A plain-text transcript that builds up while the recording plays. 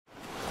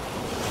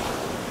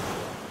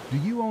Do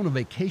you own a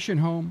vacation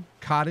home,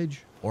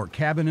 cottage, or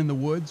cabin in the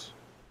woods?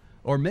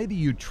 Or maybe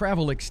you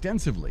travel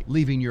extensively,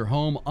 leaving your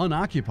home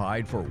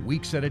unoccupied for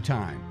weeks at a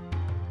time.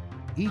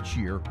 Each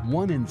year,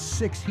 1 in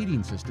 6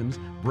 heating systems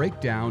break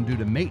down due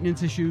to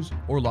maintenance issues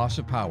or loss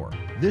of power.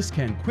 This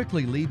can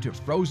quickly lead to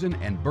frozen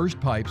and burst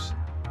pipes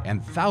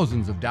and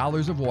thousands of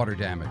dollars of water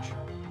damage.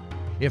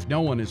 If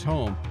no one is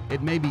home,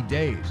 it may be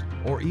days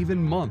or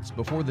even months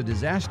before the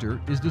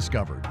disaster is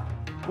discovered.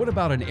 What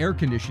about an air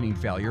conditioning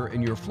failure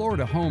in your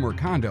Florida home or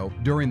condo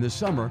during the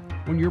summer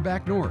when you're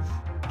back north?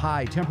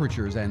 High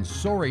temperatures and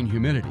soaring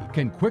humidity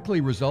can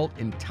quickly result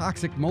in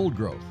toxic mold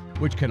growth,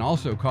 which can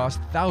also cost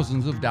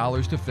thousands of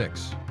dollars to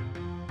fix.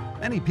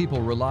 Many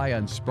people rely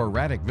on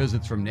sporadic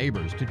visits from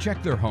neighbors to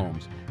check their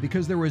homes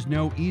because there is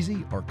no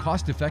easy or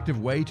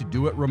cost-effective way to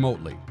do it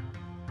remotely.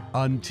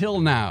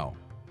 Until now.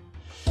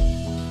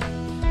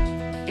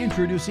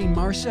 Introducing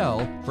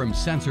MarCell from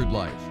Censored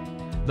Life,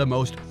 the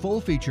most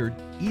full-featured,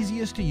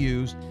 easiest to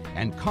use,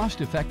 and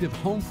cost-effective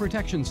home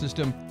protection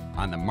system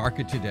on the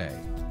market today.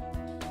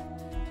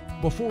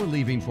 Before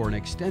leaving for an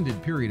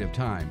extended period of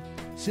time,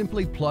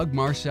 simply plug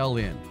MarCell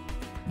in.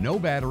 No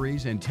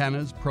batteries,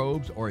 antennas,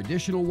 probes, or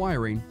additional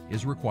wiring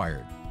is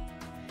required.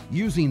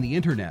 Using the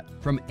internet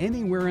from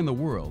anywhere in the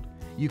world,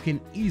 you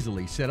can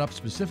easily set up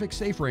specific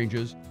safe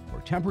ranges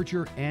for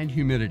temperature and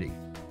humidity.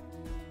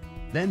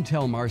 Then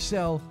tell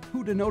MarCell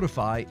who to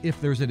notify if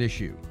there's an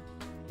issue.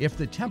 If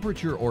the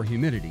temperature or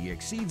humidity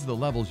exceeds the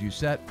levels you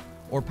set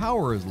or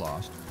power is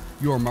lost,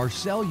 your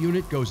MarCell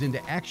unit goes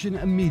into action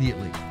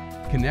immediately,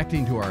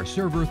 connecting to our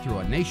server through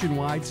a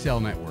nationwide cell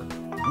network.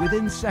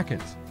 Within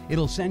seconds,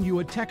 it'll send you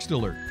a text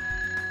alert,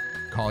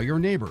 call your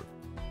neighbor,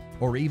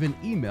 or even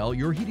email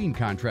your heating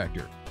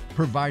contractor,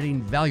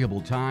 providing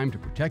valuable time to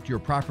protect your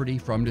property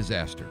from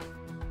disaster.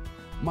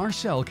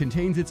 MarCell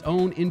contains its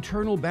own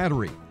internal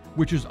battery,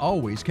 which is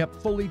always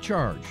kept fully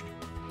charged.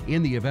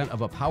 In the event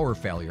of a power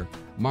failure,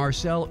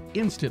 MarCell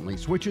instantly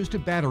switches to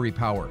battery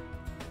power,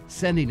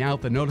 sending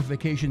out the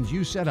notifications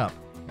you set up,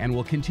 and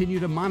will continue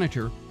to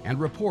monitor and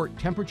report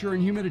temperature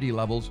and humidity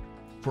levels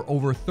for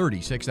over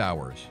 36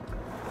 hours.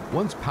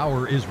 Once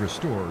power is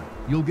restored,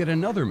 you'll get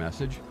another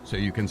message so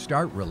you can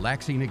start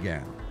relaxing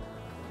again.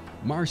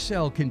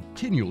 MarCell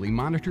continually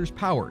monitors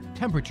power,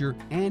 temperature,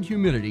 and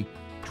humidity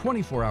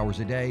 24 hours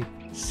a day,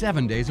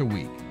 7 days a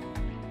week.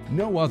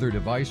 No other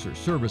device or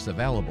service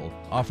available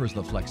offers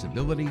the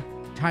flexibility,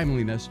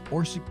 timeliness,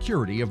 or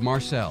security of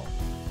MarCell.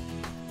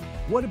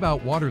 What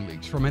about water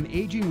leaks from an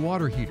aging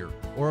water heater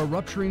or a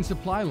rupturing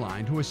supply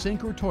line to a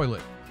sink or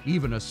toilet?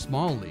 Even a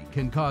small leak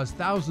can cause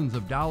thousands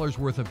of dollars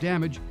worth of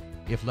damage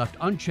if left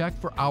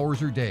unchecked for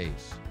hours or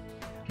days.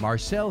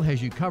 MarCell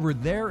has you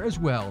covered there as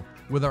well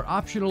with our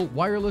optional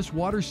wireless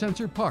water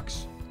sensor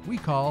pucks we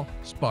call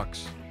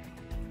SPUCs.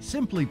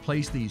 Simply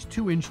place these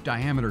 2-inch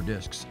diameter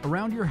discs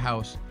around your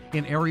house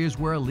in areas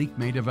where a leak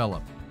may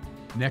develop,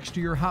 next to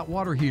your hot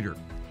water heater,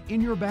 in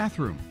your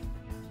bathroom,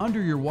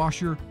 under your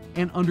washer,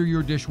 and under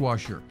your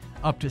dishwasher.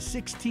 Up to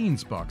 16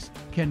 SPUCs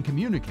can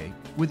communicate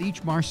with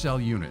each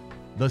MarCell unit.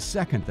 The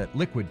second that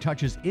liquid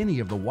touches any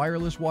of the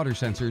wireless water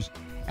sensors,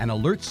 an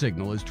alert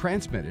signal is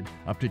transmitted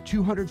up to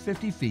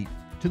 250 feet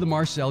to the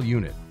MarCell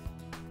unit.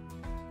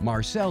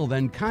 MarCell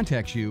then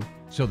contacts you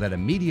so that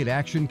immediate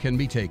action can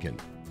be taken.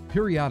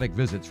 Periodic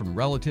visits from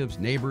relatives,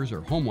 neighbors,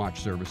 or home watch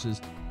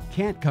services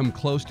can't come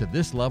close to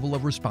this level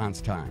of response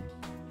time.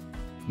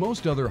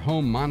 Most other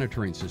home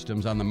monitoring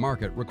systems on the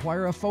market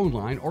require a phone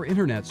line or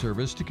internet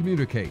service to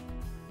communicate.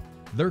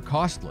 They're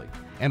costly,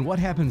 and what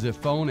happens if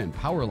phone and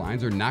power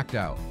lines are knocked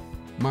out?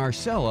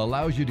 MarCell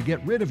allows you to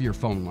get rid of your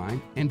phone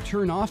line and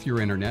turn off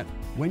your internet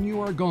when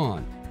you are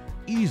gone,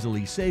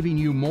 easily saving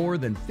you more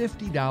than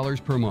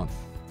 $50 per month.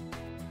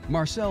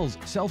 MarCell's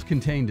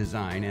self-contained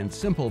design and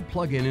simple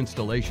plug-in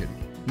installation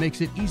makes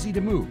it easy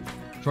to move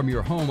from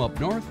your home up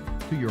north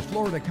to your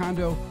Florida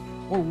condo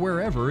or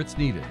wherever it's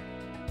needed.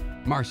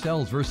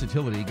 MarCell's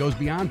versatility goes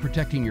beyond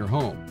protecting your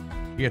home.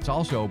 It's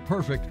also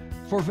perfect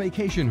for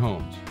vacation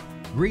homes,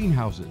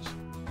 greenhouses,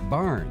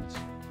 barns,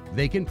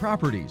 vacant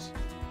properties,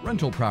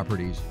 rental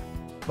properties,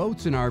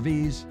 boats and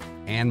RVs,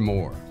 and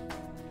more.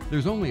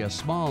 There's only a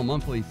small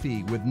monthly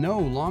fee with no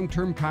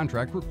long-term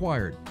contract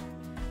required.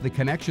 The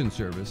connection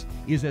service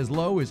is as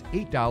low as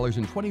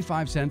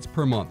 $8.25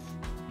 per month.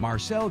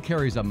 MarCell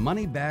carries a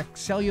money-back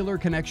cellular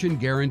connection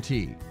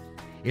guarantee.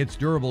 Its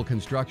durable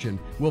construction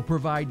will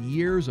provide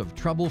years of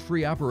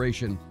trouble-free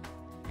operation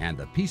and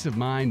the peace of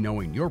mind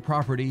knowing your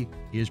property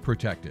is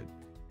protected.